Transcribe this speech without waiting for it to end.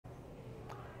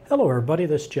Hello everybody,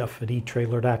 this is Jeff at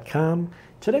etrailer.com.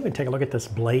 Today we're going to take a look at this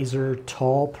Blazer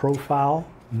tall profile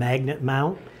magnet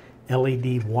mount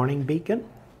LED warning beacon.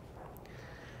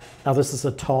 Now this is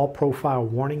a tall profile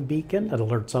warning beacon that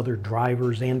alerts other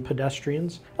drivers and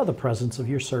pedestrians of the presence of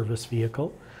your service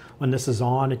vehicle. When this is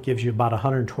on, it gives you about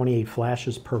 128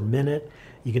 flashes per minute.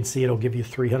 You can see it'll give you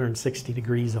 360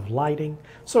 degrees of lighting,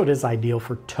 so it is ideal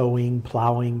for towing,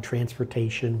 plowing,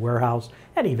 transportation, warehouse,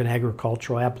 and even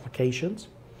agricultural applications.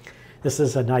 This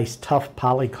is a nice tough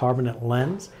polycarbonate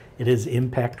lens. It is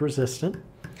impact resistant,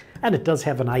 and it does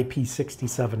have an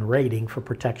IP67 rating for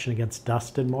protection against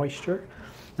dust and moisture.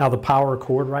 Now the power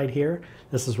cord right here,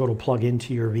 this is what will plug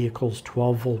into your vehicle's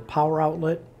 12-volt power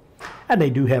outlet. And they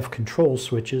do have control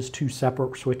switches, two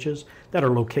separate switches that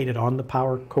are located on the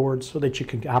power cord so that you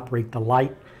can operate the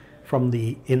light from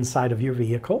the inside of your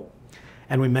vehicle.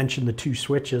 And we mentioned the two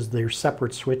switches. They're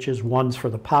separate switches. One's for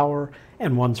the power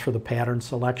and one's for the pattern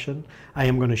selection. I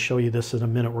am going to show you this in a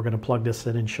minute. We're going to plug this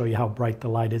in and show you how bright the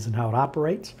light is and how it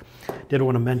operates. Did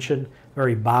want to mention,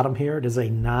 very bottom here, it is a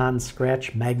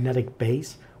non-scratch magnetic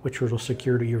base, which will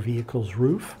secure to your vehicle's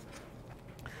roof.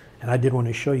 And I did want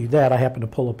to show you that. I happen to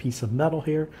pull a piece of metal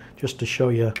here just to show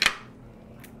you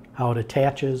how it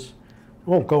attaches. It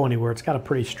won't go anywhere. It's got a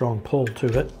pretty strong pull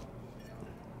to it.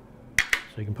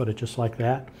 So you can put it just like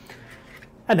that.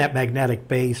 And that magnetic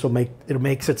base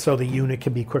makes it so the unit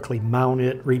can be quickly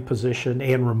mounted, repositioned,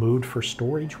 and removed for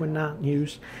storage when not in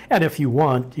use. And if you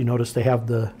want, you notice they have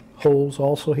the holes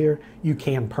also here. You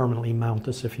can permanently mount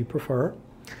this if you prefer.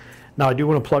 Now I do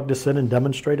want to plug this in and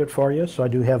demonstrate it for you. So I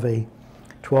do have a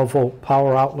 12-volt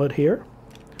power outlet here.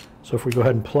 So if we go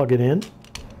ahead and plug it in,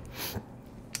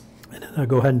 and then I'll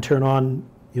go ahead and turn on,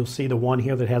 you'll see the one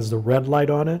here that has the red light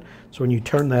on it. So when you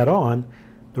turn that on,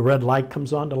 the red light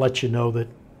comes on to let you know that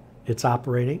it's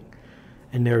operating.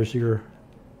 And there's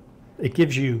it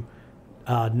gives you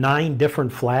 9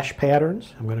 different flash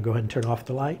patterns. I'm going to go ahead and turn off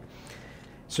the light.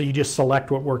 So you just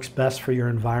select what works best for your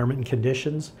environment and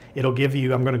conditions. It'll give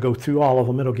you, I'm going to go through all of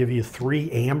them, it'll give you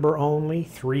 3 amber only,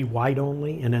 3 white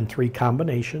only, and then 3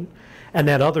 combination. And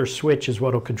that other switch is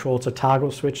what will control, it's a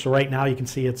toggle switch. So right now you can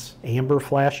see it's amber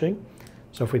flashing.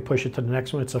 So if we push it to the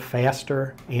next one, it's a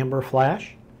faster amber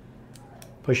flash.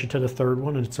 Push it to the third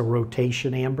one and it's a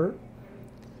rotation amber.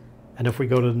 And if we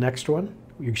go to the next one,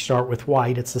 you start with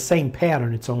white. It's the same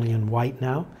pattern, it's only in white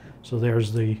now. So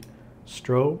there's the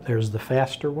strobe, there's the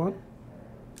faster one,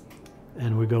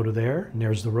 and we go to there, and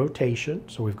there's the rotation.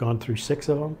 So we've gone through 6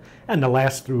 of them, and the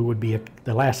last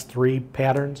 3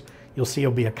 patterns, you'll see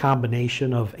it'll be a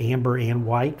combination of amber and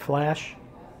white flash,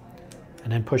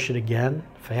 and then push it again,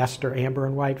 faster amber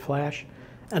and white flash,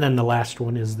 and then the last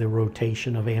one is the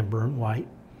rotation of amber and white.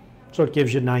 So it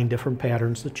gives you 9 different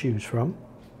patterns to choose from.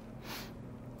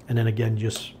 And then again,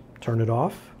 just turn it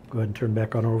off. Go ahead and turn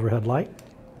back on overhead light.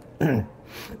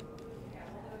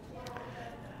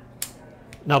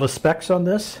 Now the specs on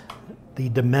this, the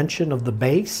dimension of the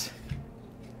base,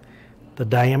 the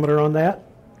diameter on that,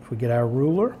 if we get our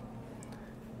ruler,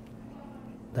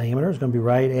 diameter is going to be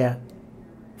right at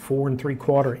 4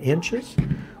 3/4 inches.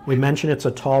 We mentioned it's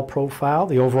a tall profile.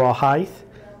 The overall height,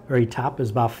 very top, is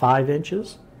about 5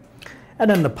 inches. And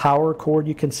then the power cord,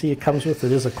 you can see it comes with,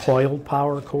 it is a coiled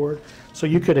power cord. So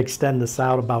you could extend this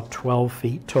out about 12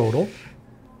 feet total.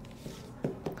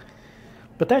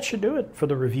 But that should do it for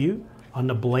the review on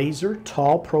the Blazer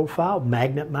tall profile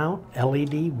magnet mount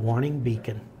LED warning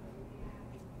beacon.